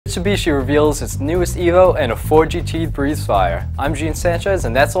Mitsubishi reveals its newest Evo and a Ford GT breathes fire. I'm Gene Sanches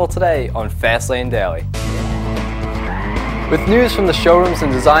and that's all today on FastLaneDaily. With news from the showrooms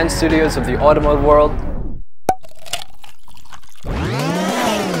and design studios of the automotive world,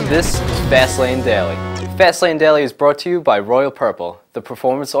 this is FastLaneDaily. FastLaneDaily is brought to you by Royal Purple, the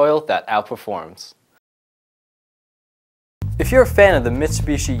performance oil that outperforms. If you're a fan of the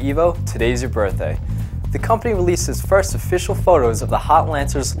Mitsubishi Evo, today's your birthday. The company released its first official photos of the Hot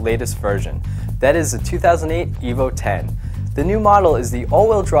Lancer's latest version. That is the 2008 Evo Ten. The new model is the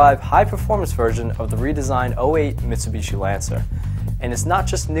all-wheel drive, high-performance version of the redesigned 08 Mitsubishi Lancer. And it's not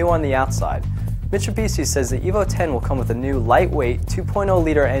just new on the outside. Mitsubishi says the Evo Ten will come with a new lightweight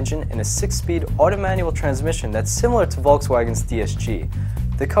 2.0-liter engine and a 6-speed automanual transmission that's similar to Volkswagen's DSG.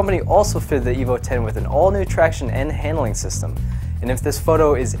 The company also fitted the Evo Ten with an all-new traction and handling system. And if this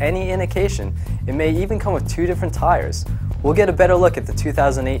photo is any indication, it may even come with 2 different tires. We'll get a better look at the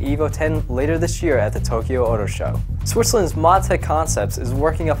 2008 Evo Ten later this year at the Tokyo Auto Show. Switzerland's Matech Concepts is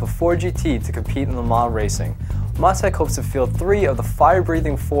working up a Ford GT to compete in Le Mans racing. Matech hopes to field 3 of the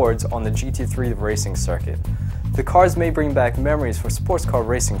fire-breathing Fords on the GT3 racing circuit. The cars may bring back memories for sports car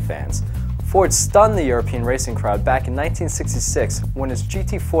racing fans. Ford stunned the European racing crowd back in 1966 when its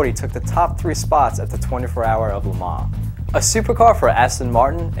GT40 took the top 3 spots at the 24-hour of Le Mans. A supercar for Aston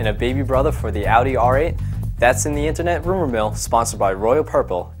Martin and a baby brother for the Audi R8? That's in the Internet Rumor Mill, sponsored by Royal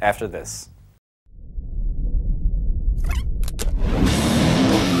Purple, after this.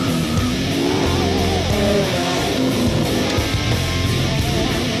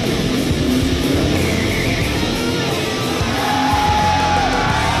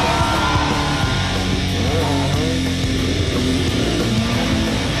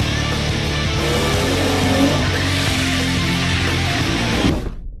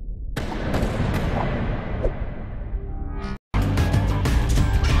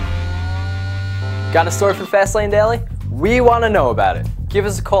 Got a story for FastLaneDaily? We want to know about it. Give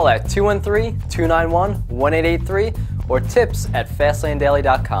us a call at 213-291-1883 or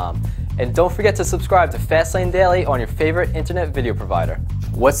tips@fastlanedaily.com. And don't forget to subscribe to FastLaneDaily on your favorite internet video provider.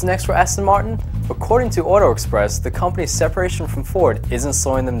 What's next for Aston Martin? According to Auto Express, the company's separation from Ford isn't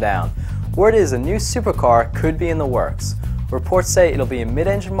slowing them down. Word is a new supercar could be in the works. Reports say it'll be a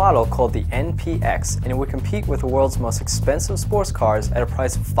mid-engine model called the NPX, and it would compete with the world's most expensive sports cars at a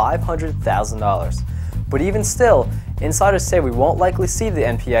price of $500,000. But even still, insiders say we won't likely see the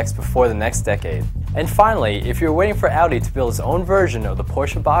NPX before the next decade. And finally, if you're waiting for Audi to build its own version of the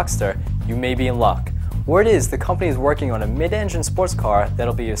Porsche Boxster, you may be in luck. Word is the company is working on a mid-engine sports car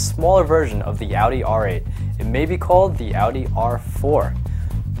that'll be a smaller version of the Audi R8. It may be called the Audi R4.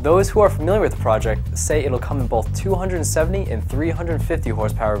 Those who are familiar with the project say it'll come in both 270 and 350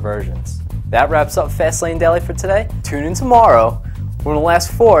 horsepower versions. That wraps up FastLaneDaily for today. Tune in tomorrow when we'll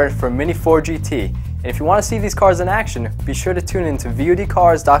ask Ford for a mini Ford GT. And if you want to see these cars in action, be sure to tune in to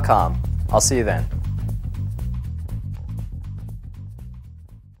VODCars.com. I'll see you then.